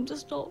just want them to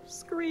stop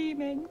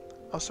screaming.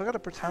 Oh, so I gotta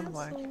pretend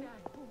like...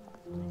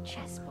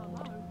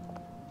 Chessboard.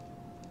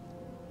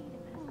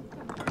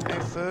 Okay,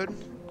 food.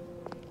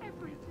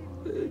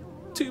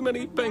 Too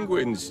many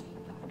penguins.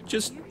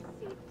 Just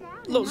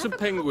lots of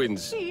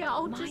penguins.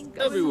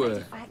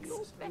 Everywhere.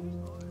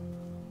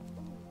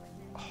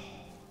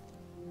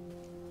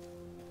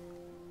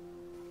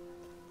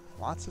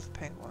 Lots of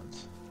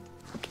penguins.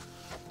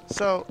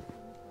 So...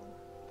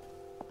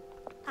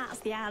 That's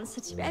the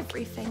answer to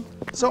everything.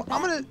 So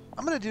I'm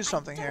gonna do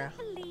something here.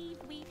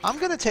 I'm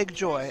gonna take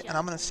Joy and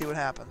I'm gonna see what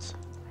happens.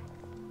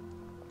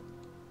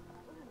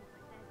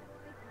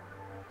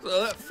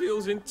 That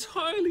feels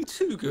entirely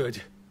too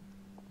good.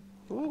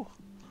 Ooh.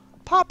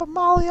 Papa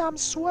Molly, I'm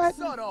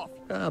sweating.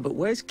 Ah, but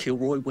where's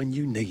Kilroy when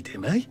you need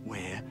him, eh?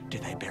 Where do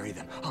they bury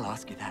them? I'll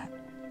ask you that.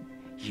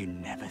 You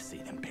never see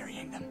them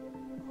burying them.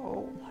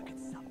 Oh. Like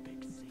it's some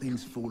big secret.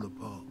 Things fall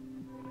apart.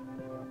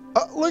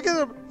 Look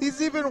at him.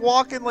 He's even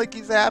walking like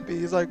he's happy.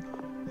 He's like,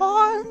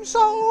 I'm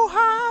so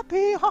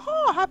happy. Ha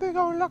ha, happy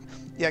go lucky.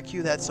 Yeah,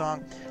 cue that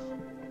song.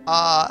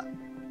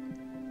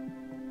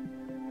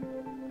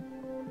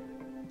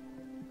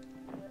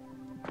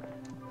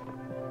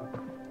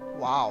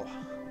 Wow.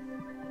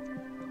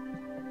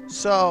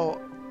 So,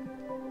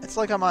 it's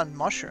like I'm on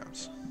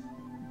mushrooms.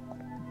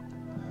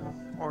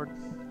 Or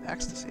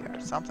ecstasy or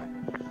something.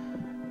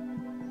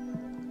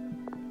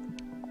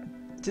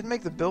 Didn't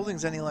make the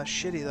buildings any less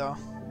shitty, though.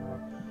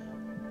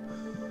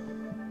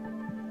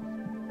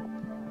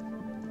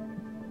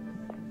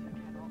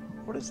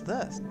 What is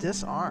this?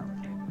 Disarm.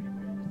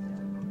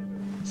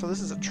 So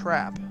this is a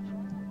trap.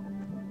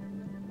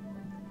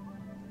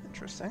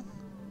 Interesting.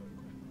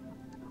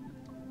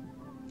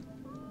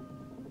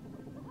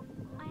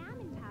 I am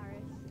in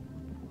Paris.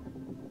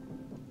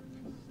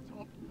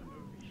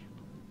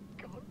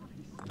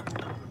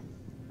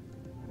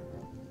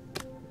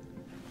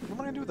 What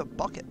am I gonna do with a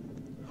bucket?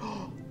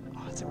 Oh,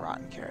 it's a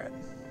rotten carrot.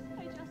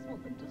 I just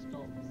want them to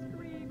stop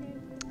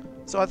screaming.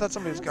 So I thought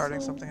somebody was guarding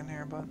something in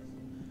here, but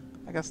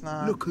I guess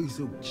not. Look who's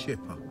all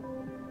chipper.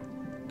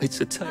 It's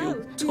a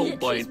tale told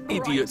by an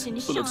idiot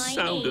full of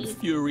sound and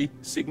fury,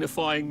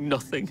 signifying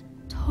nothing.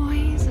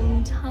 Toys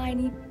and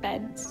tiny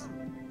beds.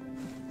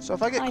 So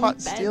if I get Tiny caught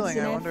beds stealing,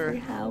 in I every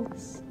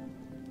house.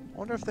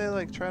 wonder if they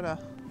like try to.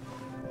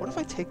 What if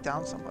I take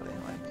down somebody?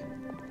 Like.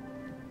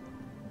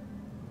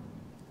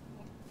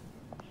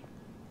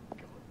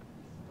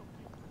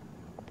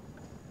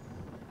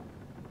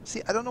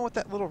 See, I don't know what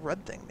that little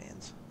red thing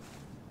means.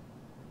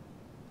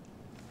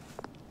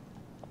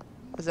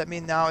 Does that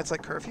mean now it's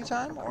like curfew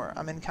time, or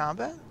I'm in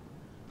combat?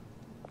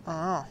 I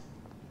don't know.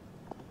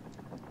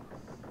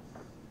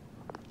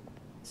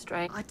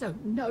 Strange. I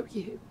don't know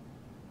you.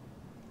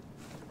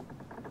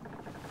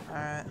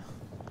 Alright.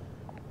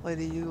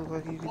 Lady, you look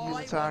like you could use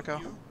a taco.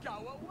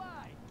 Oh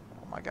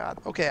my god.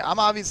 Okay, I'm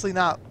obviously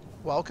not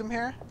welcome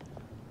here.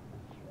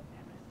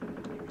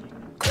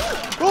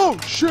 Oh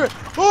shit!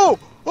 Oh!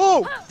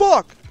 Oh!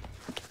 Fuck!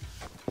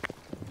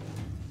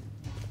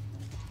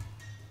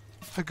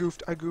 I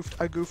goofed, I goofed,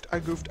 I goofed, I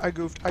goofed, I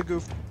goofed, I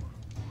goofed.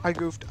 I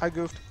goofed, I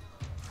goofed.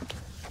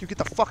 You get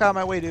the fuck out of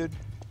my way, dude.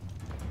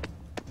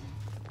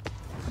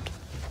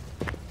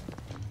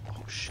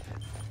 Oh shit.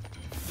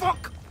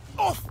 Fuck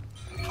off!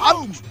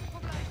 I'm...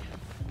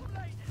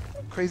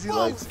 Crazy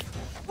legs.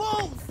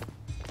 Wolf!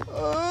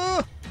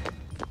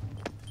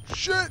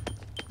 Shit!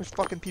 There's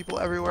fucking people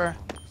everywhere.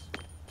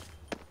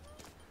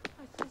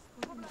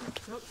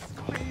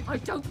 I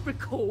don't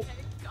recall.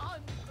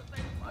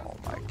 Oh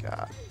my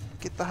god.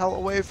 Get the hell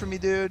away from me,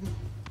 dude.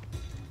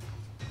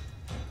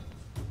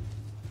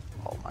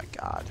 Oh my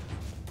god.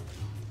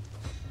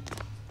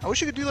 I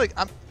wish you could do like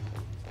Get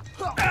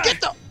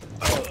the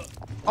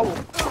I will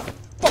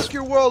fuck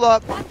your world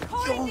up.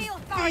 Calling the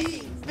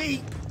authorities.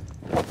 Me!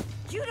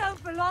 You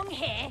don't belong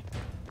here.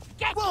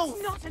 Get Wolf!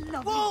 It's not a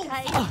lovely Wolf!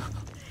 day.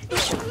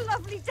 It's not a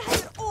lovely day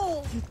at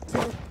all.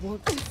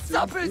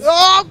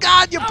 Oh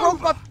god, you broke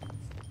my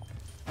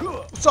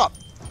What's up?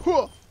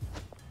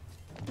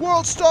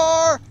 World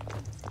Star!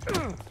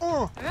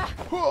 What's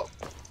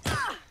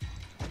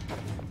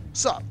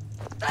up?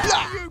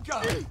 You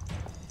go!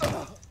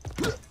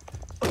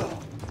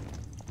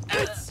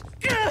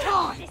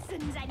 Can't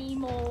listen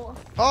anymore.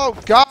 Oh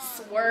god!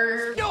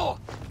 Your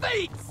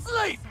feet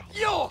sleep!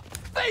 Your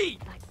feet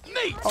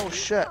meet! Oh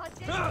shit.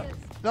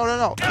 No, no,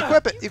 no.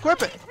 Equip it.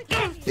 Equip it.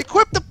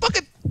 Equip the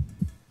fucking...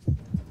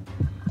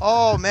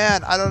 Oh,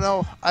 man. I don't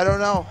know. I don't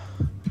know.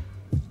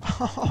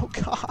 Oh,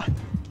 God.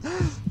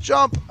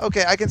 Jump.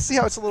 Okay, I can see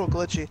how it's a little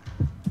glitchy.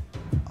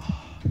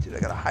 Oh, dude, I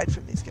gotta hide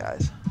from these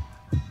guys.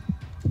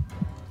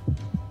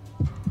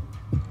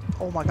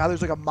 Oh, my God.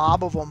 There's like a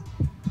mob of them.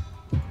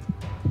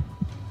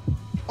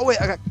 Oh, wait.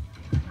 I got...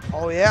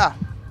 Oh, yeah.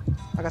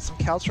 I got some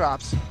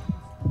caltrops.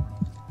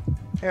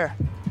 Here.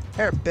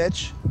 Here,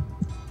 bitch.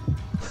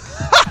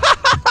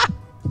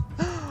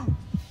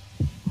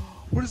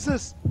 What is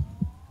this?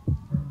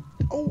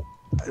 Oh,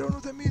 I don't know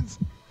what that means.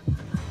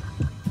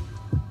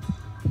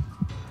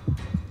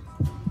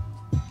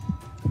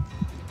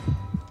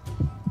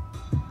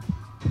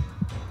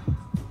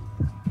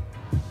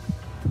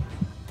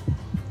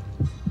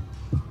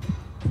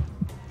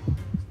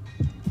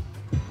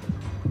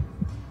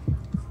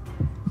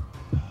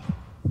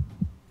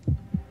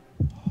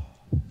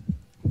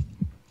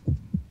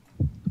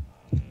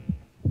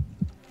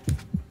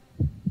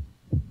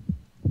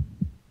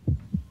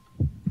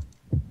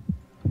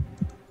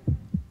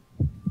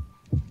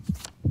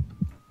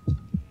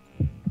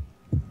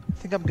 I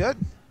think I'm good.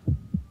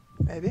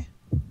 Maybe.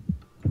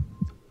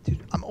 Dude,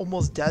 I'm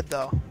almost dead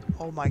though.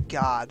 Oh my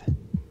God.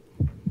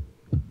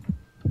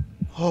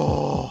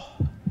 Oh.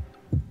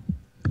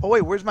 Oh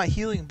wait, where's my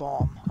healing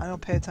balm? I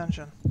don't pay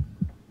attention.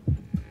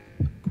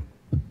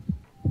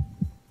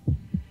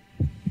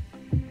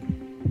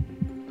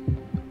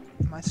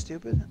 Am I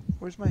stupid?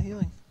 Where's my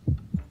healing?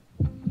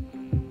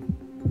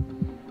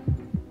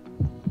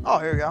 Oh,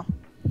 here we go.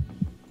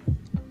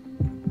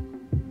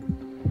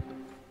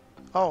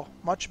 Oh,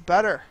 much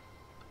better.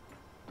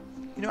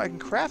 You know, I can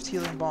craft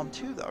healing balm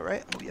too, though,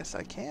 right? Oh, yes,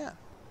 I can.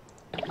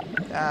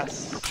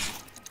 Yes.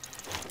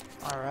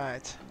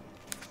 Alright.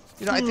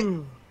 You know, I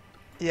think...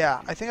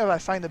 Yeah, I think if I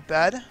find a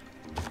bed,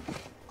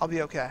 I'll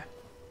be okay.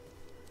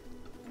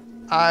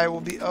 I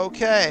will be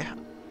okay.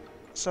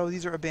 So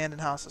these are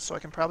abandoned houses, so I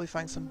can probably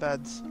find some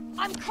beds.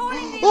 I'm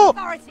calling the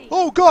authorities!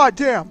 Oh, god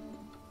damn!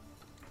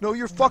 No,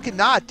 you're fucking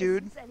not,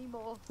 dude.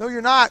 No,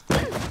 you're not.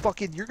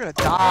 Fucking, you're gonna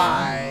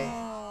die.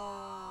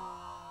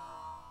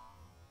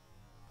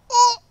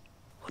 Oh!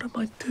 What am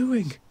I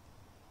doing?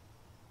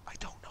 I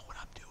don't know what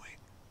I'm doing.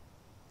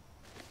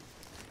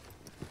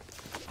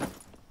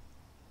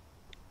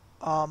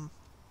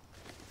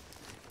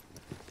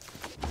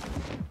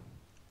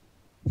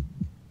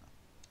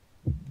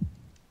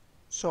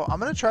 So I'm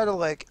gonna try to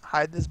like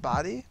hide this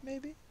body,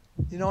 maybe?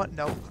 You know what?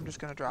 Nope, I'm just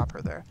gonna drop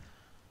her there.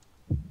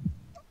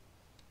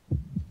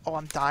 Oh,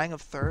 I'm dying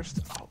of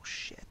thirst? Oh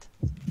shit.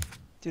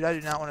 Dude, I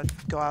do not want to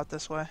go out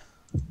this way.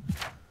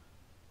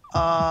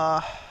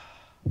 Well,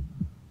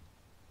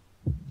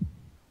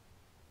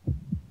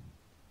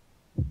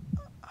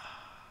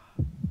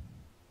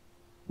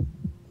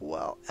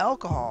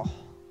 alcohol.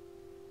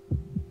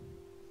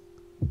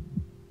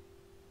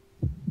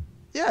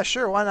 Yeah,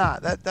 sure, why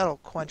not? That'll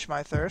quench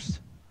my thirst.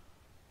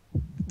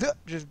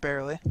 Just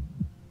barely.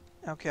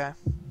 Okay.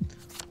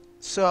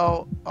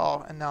 So,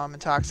 oh, and now I'm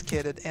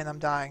intoxicated and I'm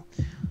dying.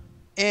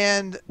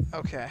 And,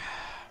 okay.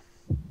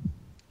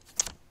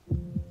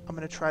 I'm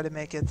gonna try to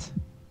make it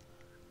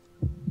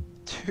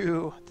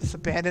to this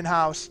abandoned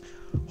house.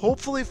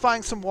 Hopefully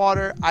find some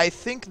water. I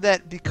think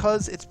that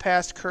because it's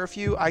past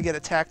curfew, I get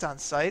attacked on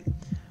sight.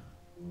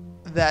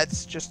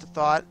 That's just a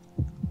thought.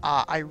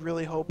 I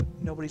really hope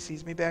nobody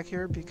sees me back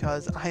here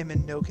because I am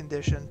in no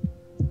condition.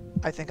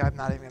 I think I'm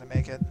not even gonna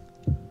make it.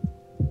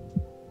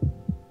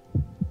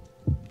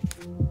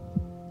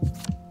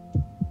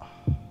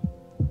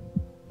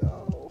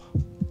 No.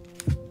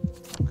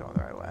 I'm going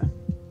the right way.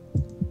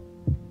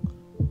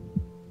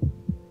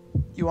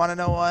 You wanna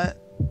know what?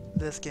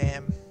 This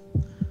game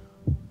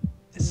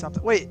is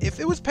something. Wait, if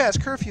it was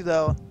past curfew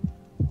though,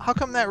 how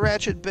come that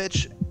ratchet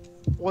bitch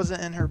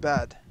wasn't in her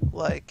bed?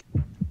 Like,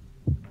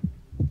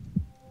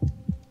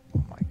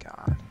 oh my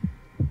god.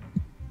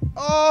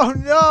 Oh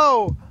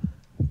no!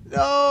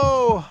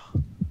 No!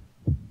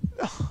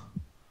 No!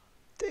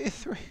 Day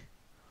 3.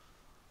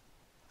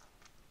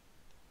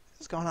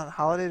 He's gone on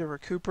holiday to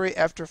recuperate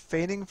after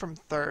fainting from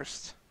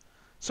thirst.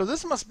 So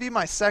this must be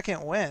my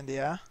second wind,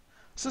 yeah?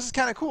 So this is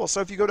kind of cool.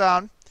 So if you go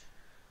down,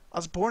 I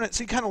was born at,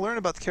 so you kind of learn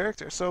about the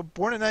character. So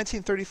born in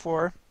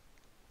 1934.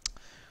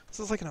 This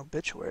is like an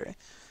obituary.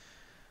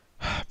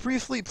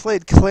 Briefly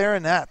played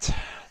clarinet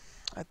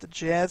at the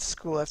jazz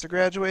school. After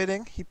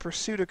graduating, he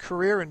pursued a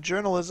career in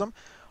journalism,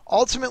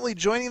 ultimately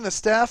joining the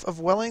staff of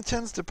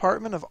Wellington's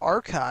Department of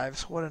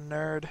Archives. What a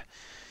nerd.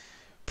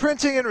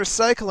 Printing and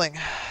recycling.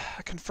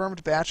 A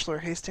confirmed bachelor,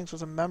 Hastings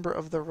was a member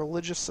of the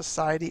Religious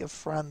Society of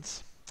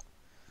Friends.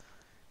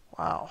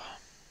 Wow.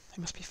 He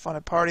must be fun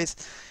at parties.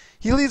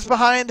 He leaves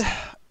behind...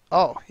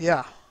 Oh,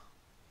 yeah.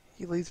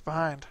 He leaves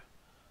behind.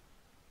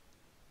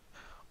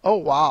 Oh,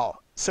 wow.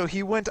 So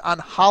he went on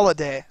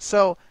holiday.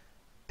 So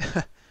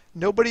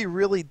nobody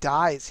really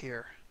dies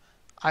here.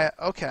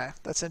 Okay,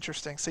 that's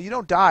interesting. So you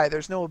don't die.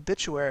 There's no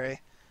obituary.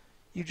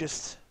 You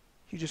just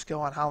go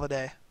on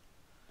holiday,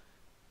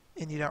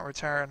 and you don't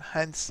return.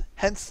 Hence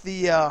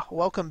the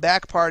welcome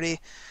back party.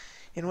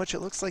 in which it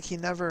looks like he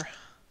never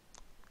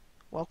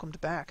welcomed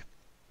back.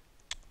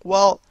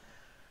 Well,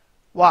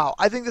 wow,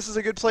 I think this is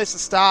a good place to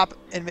stop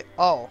and...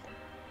 Oh.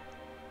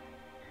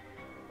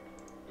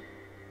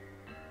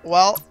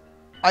 Well,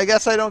 I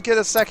guess I don't get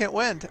a second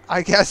wind.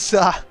 I guess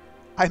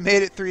I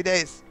made it 3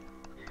 days.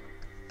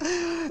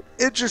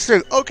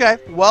 Interesting. Okay,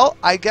 well,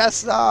 I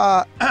guess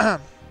I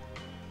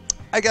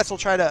guess we'll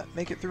try to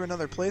make it through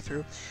another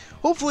playthrough.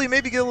 Hopefully,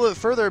 maybe get a little bit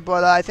further,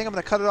 but I think I'm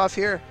going to cut it off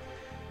here.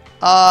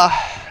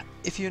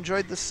 If you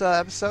enjoyed this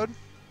episode,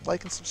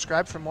 like and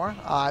subscribe for more.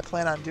 I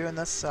plan on doing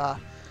this,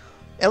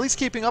 at least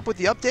keeping up with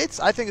the updates.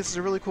 I think this is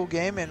a really cool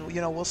game, and, you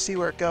know, we'll see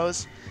where it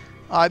goes.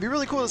 It'd be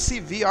really cool to see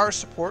VR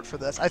support for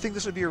this. I think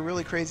this would be a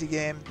really crazy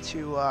game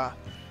to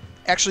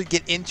actually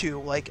get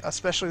into, like,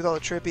 especially with all the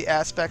trippy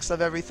aspects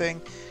of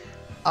everything.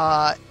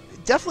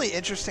 Definitely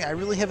interesting. I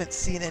really haven't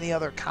seen any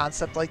other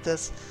concept like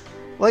this.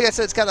 Like I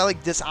said, it's got a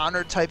like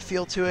Dishonored type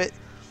feel to it.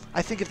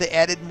 I think if they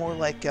added more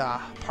like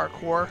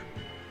parkour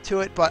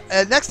to it. But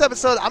next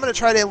episode, I'm going to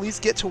try to at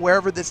least get to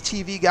wherever this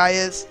TV guy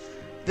is.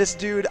 This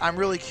dude, I'm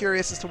really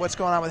curious as to what's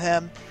going on with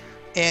him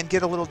and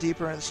get a little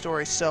deeper in the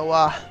story.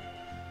 So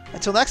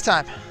until next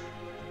time.